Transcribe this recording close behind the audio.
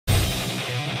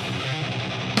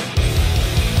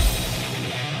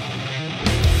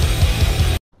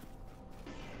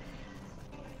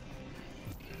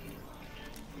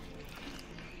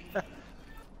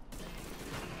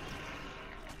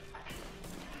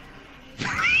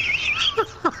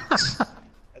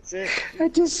That's it. I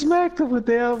just smacked him with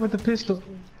the pistol.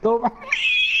 Oh.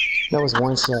 That was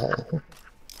one shot.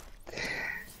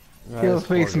 Yo,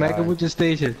 face, smack him with your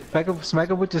station. Smack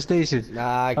him with your station.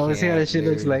 Nah, I can't. I wanna see how that shit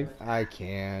looks like. I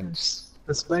can't.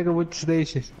 Smack him with your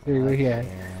station. Hey, right here.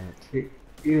 You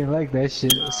didn't like that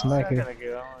shit. Smack him.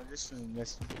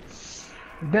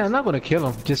 Damn, I'm not gonna kill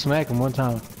him. Just smack him one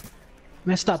time.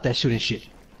 Man, stop that shooting shit.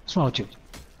 What's wrong with you?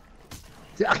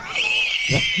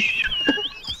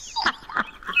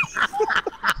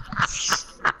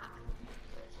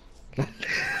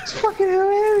 It's fucking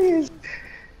hilarious.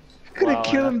 Could have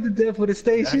killed him to death with a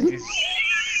station.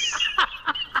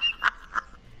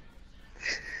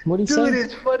 What did he say? Dude,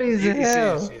 it's funny as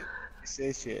hell. He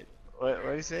say shit. What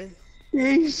did he say?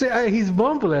 Yeah, he said, he's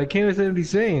mumbling. I can't understand what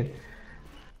he's saying.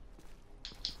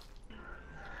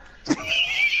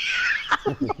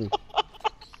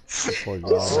 Poor Just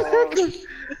dog. smack him.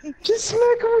 Just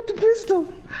smack him with the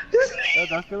pistol. Just... No,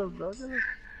 don't kill him. Don't kill him.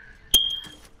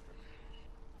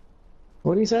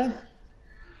 What did he say?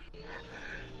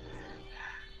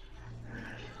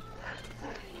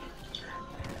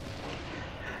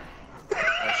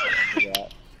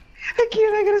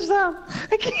 I gotta stop.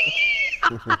 I can't.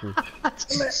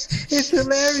 It's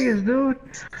hilarious, dude.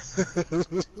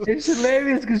 It's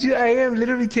hilarious because I am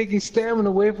literally taking stamina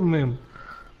away from him.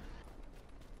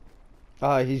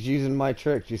 Ah, he's using my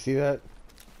trick. You see that?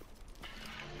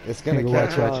 It's gonna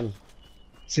catch on.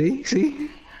 See?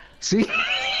 See? See?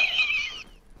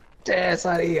 Get your ass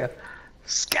out of here.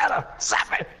 Scatter!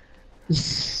 Zap it!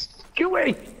 Get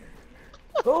away!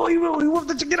 Oh, he whooped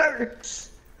the chicken out!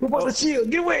 Whoop up the shield!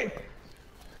 Get away!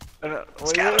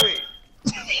 Scatter! Wait.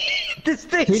 This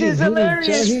thing is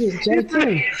hilarious! You're You're gonna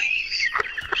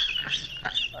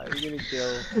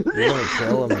kill. You're gonna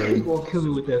kill him, He dude. won't kill me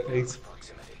with that face.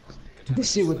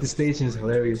 This shit with the station is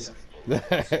hilarious.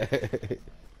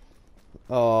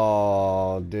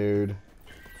 Oh, dude.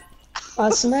 I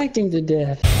smacked him to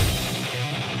death.